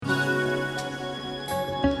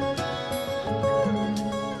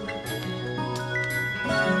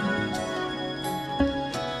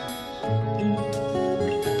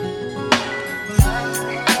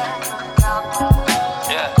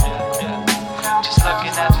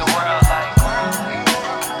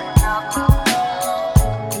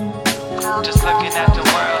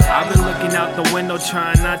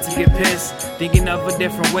trying not to get pissed. Thinking of a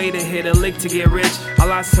different way to hit a lick to get rich. I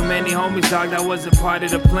lost so many homies, dog, that wasn't part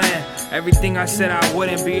of the plan. Everything I said I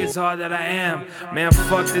wouldn't be is all that I am. Man,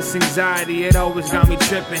 fuck this anxiety, it always got me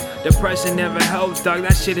tripping. Depression never helps, dog,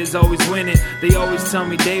 that shit is always winning. They always tell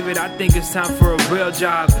me, David, I think it's time for a real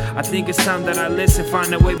job. I think it's time that I listen,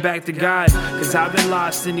 find a way back to God. Cause I've been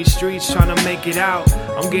lost in these streets trying to make it out.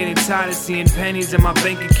 I'm getting tired of seeing pennies in my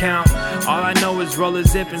bank account. All I know is roll a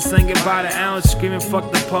zip and sling it by the ounce. Screaming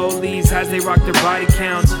fuck the police as they rock their body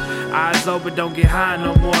counts. Eyes open, don't get high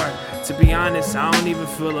no more. To be honest, I don't even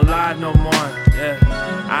feel alive no more. Yeah.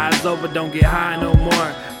 Eyes open, don't get high no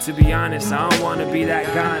more. To be honest, I don't wanna be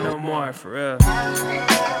that guy no more. For real.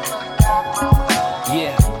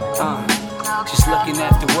 Yeah, just looking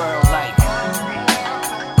at the world like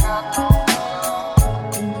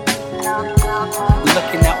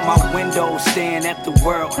looking out my window, staring at the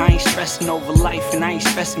world. I ain't stressing over life and I ain't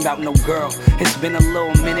stressing about no girl. It's been a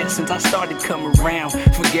little minute since I started coming around.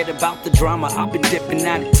 Forget about the drama, I've been dipping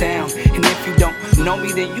out of town. And if you don't know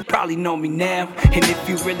me, then you probably know me now. And if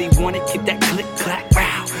you really want it, get that click, clack,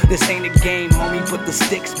 wow. This ain't a game, homie, put the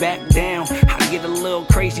sticks back down. I get a little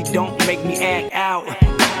crazy, don't make me act out.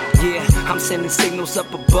 Yeah, I'm sending signals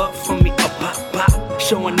up above for me, up,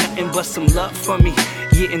 showing nothing but some love for me.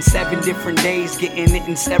 Yeah, in 7 different days, getting it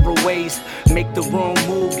in several ways. Make the wrong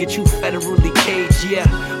move, get you federally caged, yeah.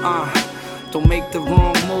 Don't make the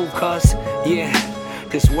wrong move, cause, yeah,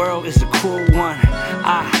 this world is a cruel one.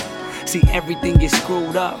 I see everything get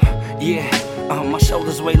screwed up, yeah. My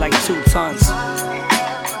shoulders weigh like 2 tons.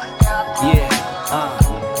 Yeah,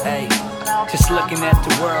 hey, just looking at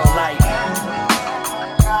the world like,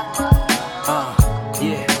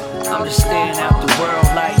 yeah, I'm just staring out the world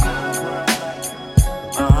like,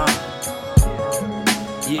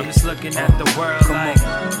 yeah, I'm just looking at the world like,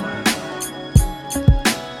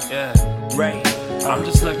 yeah, Ray, I'm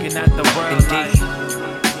just looking at the world indeed.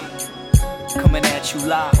 Coming at you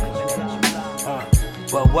live.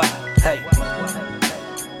 Well, what? Hey.